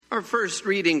Our first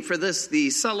reading for this, the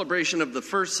celebration of the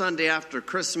first Sunday after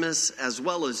Christmas, as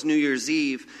well as New Year's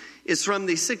Eve, is from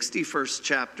the 61st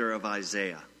chapter of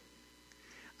Isaiah.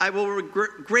 I will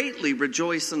greatly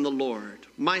rejoice in the Lord.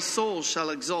 My soul shall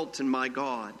exult in my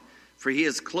God, for he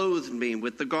has clothed me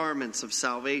with the garments of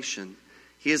salvation.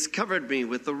 He has covered me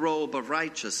with the robe of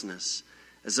righteousness,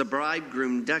 as a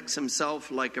bridegroom decks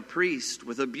himself like a priest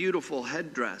with a beautiful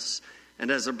headdress, and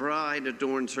as a bride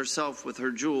adorns herself with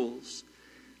her jewels.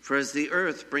 For as the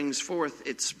earth brings forth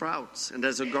its sprouts, and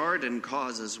as a garden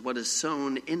causes what is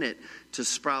sown in it to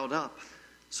sprout up,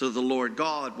 so the Lord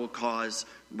God will cause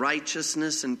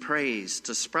righteousness and praise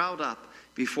to sprout up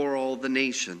before all the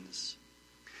nations.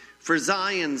 For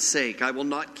Zion's sake I will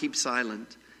not keep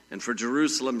silent, and for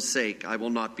Jerusalem's sake I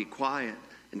will not be quiet,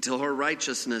 until her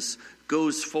righteousness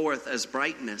goes forth as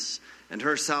brightness, and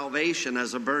her salvation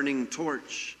as a burning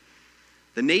torch.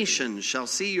 The nations shall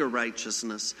see your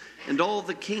righteousness, and all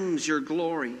the kings your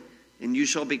glory, and you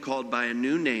shall be called by a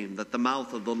new name that the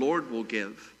mouth of the Lord will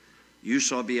give. You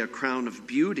shall be a crown of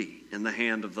beauty in the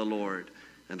hand of the Lord,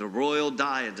 and a royal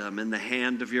diadem in the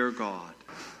hand of your God.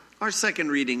 Our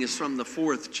second reading is from the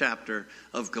 4th chapter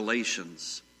of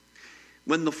Galatians.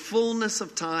 When the fullness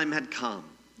of time had come,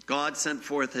 God sent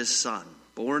forth his Son,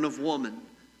 born of woman,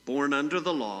 born under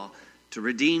the law, to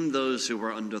redeem those who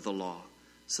were under the law,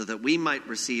 so that we might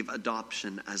receive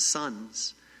adoption as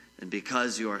sons. And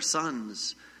because you are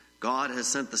sons, God has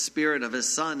sent the Spirit of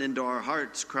his Son into our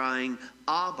hearts, crying,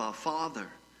 Abba, Father.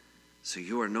 So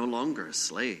you are no longer a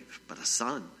slave, but a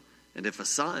son. And if a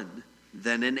son,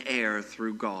 then an heir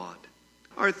through God.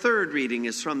 Our third reading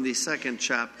is from the 2nd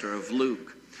chapter of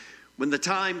Luke. When the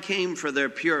time came for their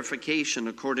purification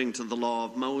according to the law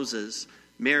of Moses,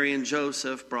 Mary and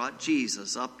Joseph brought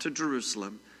Jesus up to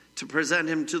Jerusalem to present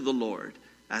him to the Lord.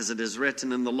 As it is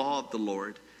written in the law of the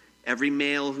Lord, every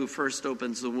male who first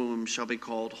opens the womb shall be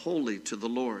called holy to the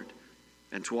Lord,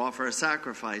 and to offer a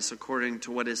sacrifice according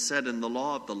to what is said in the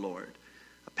law of the Lord,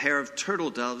 a pair of turtle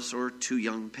doves or 2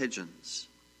 young pigeons.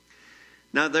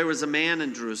 Now there was a man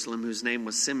in Jerusalem whose name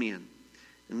was Simeon,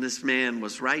 and this man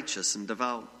was righteous and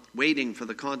devout, waiting for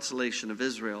the consolation of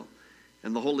Israel,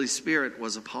 and the Holy Spirit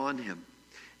was upon him.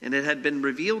 And it had been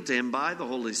revealed to him by the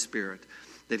Holy Spirit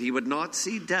that he would not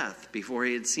see death before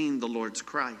he had seen the Lord's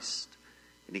Christ.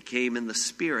 And he came in the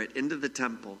Spirit into the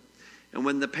temple. And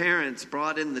when the parents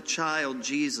brought in the child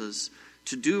Jesus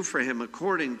to do for him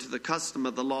according to the custom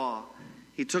of the law,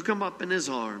 he took him up in his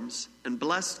arms and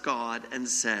blessed God and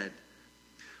said,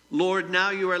 Lord,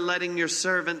 now you are letting your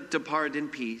servant depart in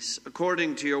peace,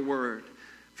 according to your word.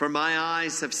 For my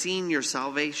eyes have seen your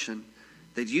salvation,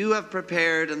 that you have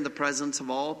prepared in the presence of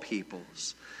all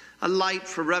peoples, a light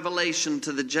for revelation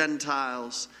to the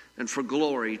Gentiles and for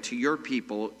glory to your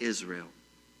people Israel.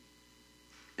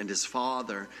 And his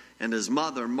father and his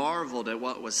mother marveled at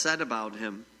what was said about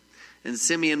him. And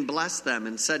Simeon blessed them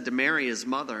and said to Mary his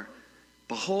mother,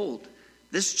 Behold,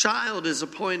 this child is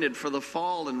appointed for the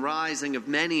fall and rising of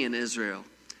many in Israel,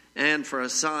 and for a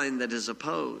sign that is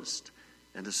opposed.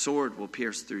 And a sword will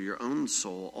pierce through your own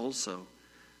soul also,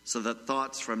 so that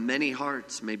thoughts from many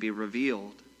hearts may be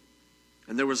revealed.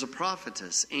 And there was a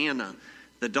prophetess, Anna,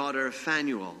 the daughter of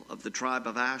Phanuel of the tribe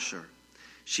of Asher.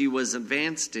 She was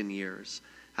advanced in years,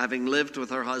 having lived with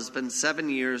her husband 7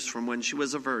 years from when she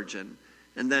was a virgin,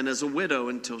 and then as a widow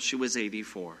until she was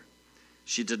 84.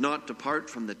 She did not depart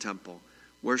from the temple,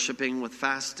 worshiping with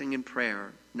fasting and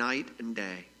prayer night and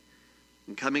day.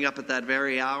 And coming up at that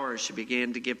very hour, she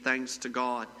began to give thanks to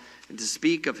God and to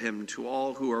speak of him to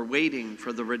all who are waiting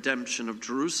for the redemption of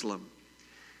Jerusalem.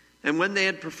 And when they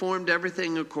had performed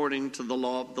everything according to the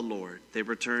law of the Lord, they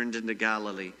returned into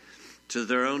Galilee, to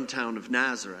their own town of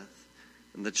Nazareth.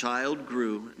 And the child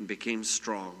grew and became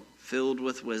strong, filled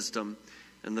with wisdom,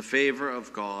 and the favor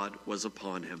of God was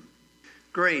upon him.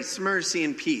 Grace, mercy,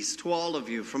 and peace to all of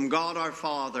you from God our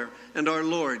Father and our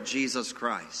Lord Jesus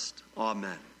Christ.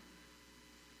 Amen.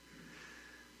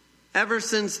 Ever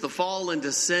since the fall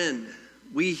into sin,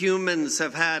 we humans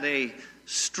have had a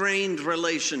strained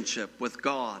relationship with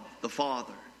God the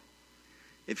Father.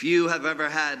 If you have ever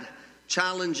had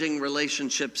challenging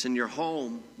relationships in your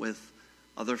home with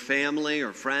other family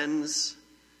or friends,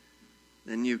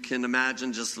 then you can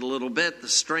imagine just a little bit the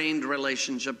strained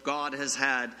relationship God has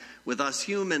had with us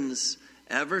humans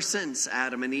ever since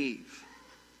Adam and Eve.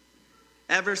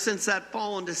 Ever since that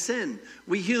fall into sin,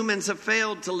 we humans have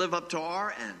failed to live up to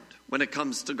our end when it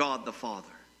comes to God the Father.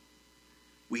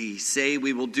 We say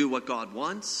we will do what God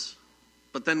wants,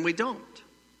 but then we don't.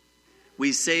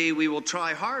 We say we will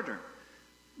try harder,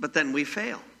 but then we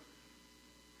fail.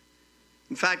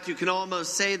 In fact, you can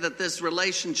almost say that this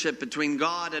relationship between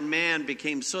God and man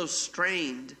became so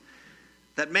strained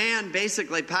that man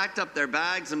basically packed up their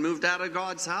bags and moved out of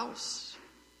God's house.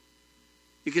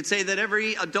 You could say that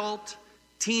every adult,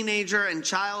 teenager, and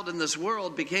child in this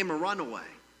world became a runaway,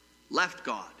 left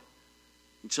God,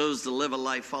 and chose to live a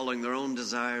life following their own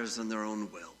desires and their own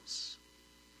wills.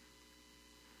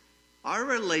 Our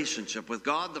relationship with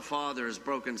God the Father is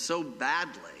broken so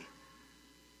badly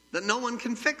that no one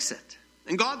can fix it.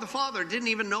 And God the Father didn't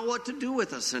even know what to do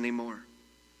with us anymore.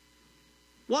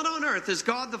 What on earth is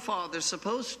God the Father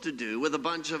supposed to do with a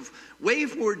bunch of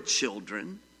wayward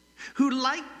children who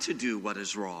like to do what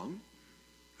is wrong,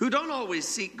 who don't always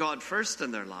seek God first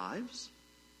in their lives,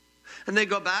 and they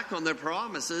go back on their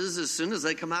promises as soon as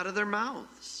they come out of their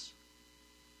mouths?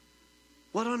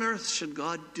 What on earth should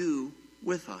God do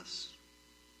with us?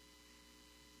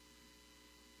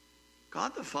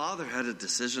 God the Father had a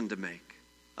decision to make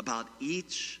about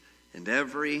each and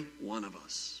every one of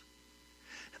us.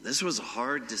 And this was a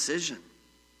hard decision.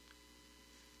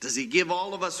 Does he give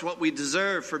all of us what we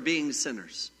deserve for being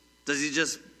sinners? Does he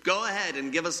just go ahead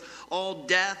and give us all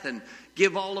death and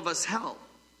give all of us hell?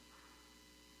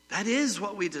 That is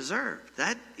what we deserve.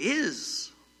 That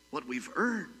is what we've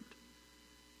earned.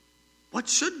 What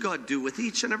should God do with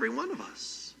each and every one of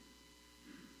us?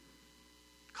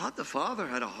 God the Father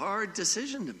had a hard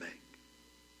decision to make.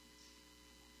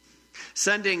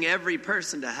 Sending every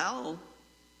person to hell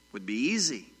would be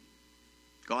easy.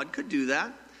 God could do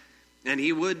that, and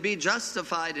he would be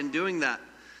justified in doing that.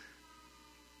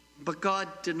 But God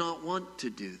did not want to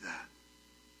do that.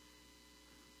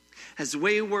 As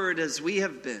wayward as we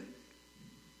have been,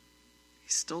 he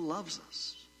still loves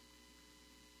us.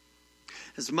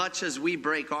 As much as we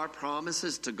break our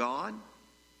promises to God,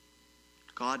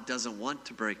 God doesn't want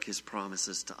to break his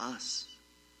promises to us.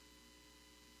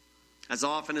 As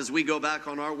often as we go back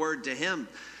on our word to him,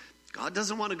 God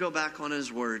doesn't want to go back on his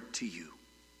word to you.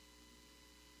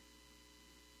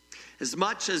 As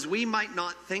much as we might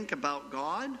not think about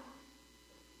God,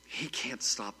 he can't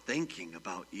stop thinking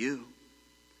about you.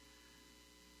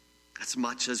 As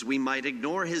much as we might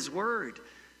ignore his word,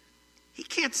 he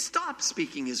can't stop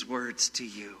speaking his words to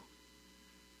you.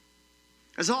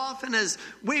 As often as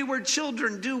wayward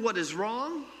children do what is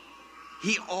wrong,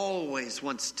 he always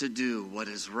wants to do what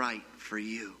is right for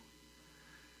you.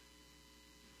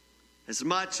 As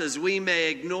much as we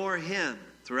may ignore him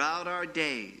throughout our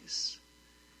days,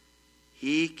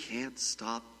 he can't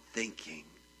stop thinking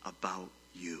about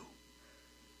you.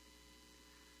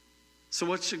 So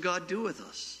what should God do with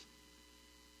us?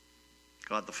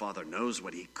 God the Father knows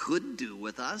what he could do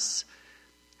with us.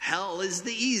 Hell is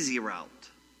the easy route.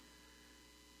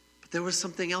 But there was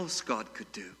something else God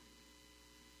could do.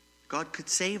 God could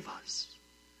save us.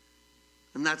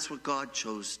 And that's what God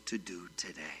chose to do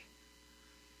today.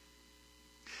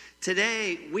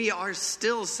 Today, we are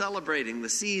still celebrating the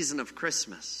season of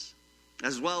Christmas,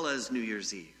 as well as New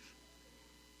Year's Eve.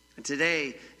 And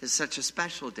today is such a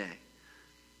special day,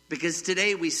 because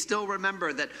today we still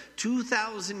remember that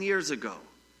 2,000 years ago,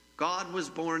 God was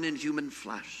born in human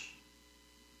flesh.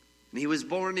 And he was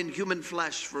born in human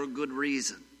flesh for a good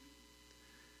reason.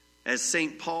 As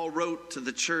St. Paul wrote to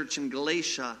the church in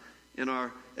Galatia in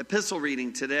our epistle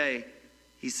reading today,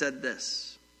 he said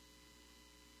this: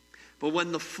 "But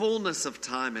when the fullness of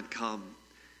time had come,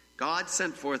 God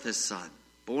sent forth his Son,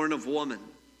 born of woman,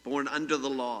 born under the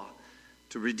law,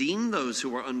 to redeem those who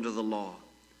were under the law,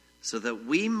 so that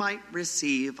we might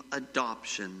receive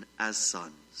adoption as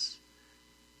sons.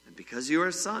 And because you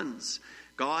are sons,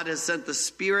 God has sent the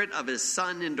Spirit of his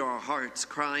Son into our hearts,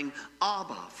 crying,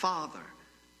 'Abba, Father.'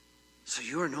 So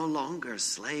you are no longer a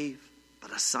slave,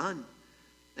 but a son.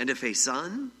 And if a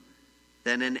son,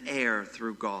 then an heir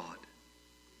through God."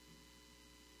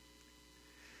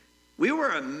 We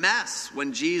were a mess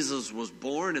when Jesus was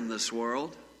born in this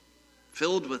world,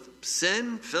 filled with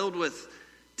sin, filled with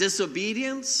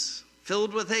disobedience,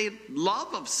 filled with a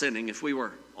love of sinning, if we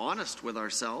were honest with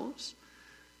ourselves.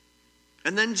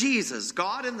 And then Jesus,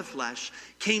 God in the flesh,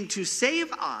 came to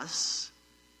save us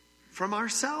from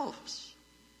ourselves.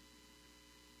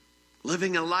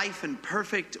 Living a life in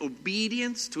perfect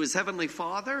obedience to his heavenly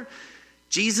Father,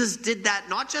 Jesus did that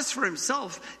not just for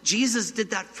himself, Jesus did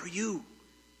that for you.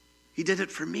 He did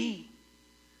it for me.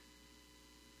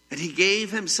 And he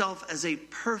gave himself as a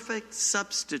perfect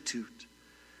substitute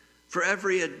for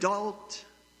every adult,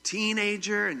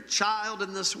 teenager, and child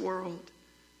in this world.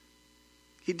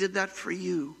 He did that for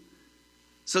you,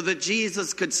 so that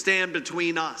Jesus could stand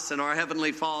between us and our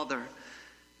Heavenly Father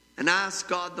and ask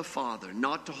God the Father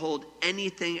not to hold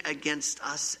anything against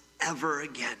us ever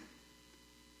again,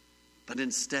 but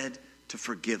instead to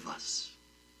forgive us,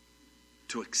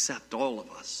 to accept all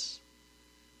of us,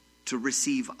 to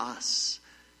receive us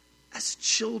as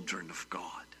children of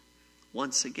God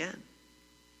once again.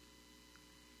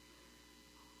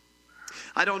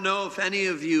 I don't know if any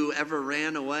of you ever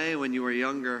ran away when you were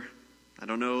younger. I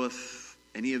don't know if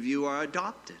any of you are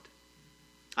adopted.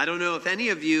 I don't know if any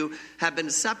of you have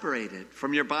been separated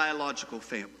from your biological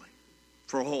family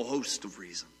for a whole host of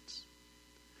reasons.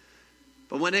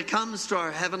 But when it comes to our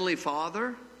Heavenly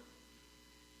Father,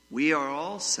 we are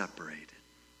all separated,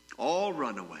 all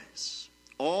runaways,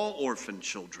 all orphan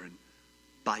children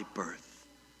by birth.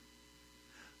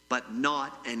 But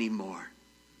not anymore.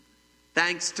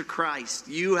 Thanks to Christ,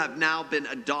 you have now been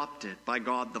adopted by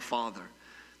God the Father.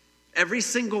 Every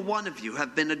single one of you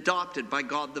have been adopted by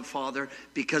God the Father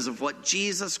because of what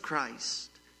Jesus Christ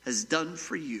has done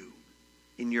for you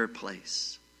in your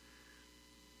place.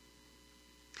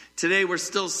 Today we're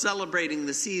still celebrating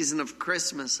the season of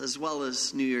Christmas as well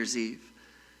as New Year's Eve,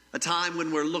 a time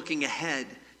when we're looking ahead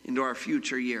into our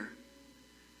future year.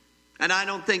 And I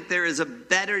don't think there is a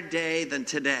better day than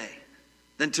today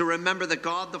than to remember that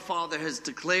God the Father has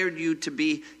declared you to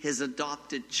be his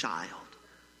adopted child,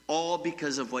 all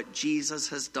because of what Jesus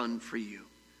has done for you.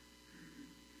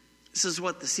 This is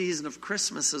what the season of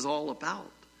Christmas is all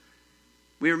about.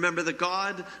 We remember that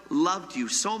God loved you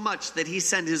so much that he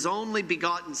sent his only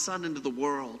begotten Son into the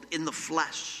world in the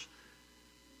flesh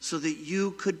so that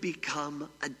you could become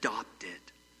adopted.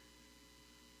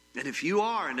 And if you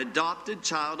are an adopted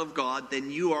child of God,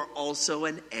 then you are also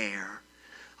an heir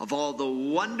of all the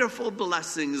wonderful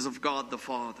blessings of God the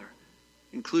Father,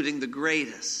 including the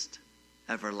greatest,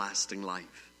 everlasting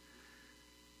life.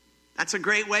 That's a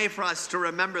great way for us to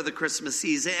remember the Christmas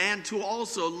season and to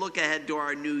also look ahead to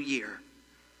our new year.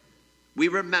 We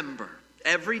remember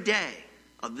every day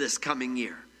of this coming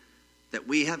year that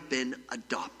we have been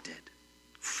adopted,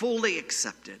 fully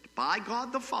accepted by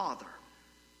God the Father,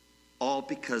 all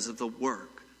because of the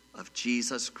work of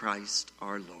Jesus Christ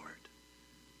our Lord.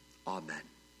 Amen.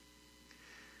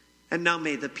 And now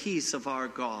may the peace of our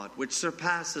God, which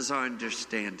surpasses our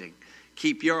understanding,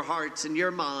 keep your hearts and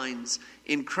your minds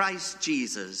in Christ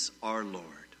Jesus our Lord.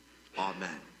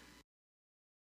 Amen.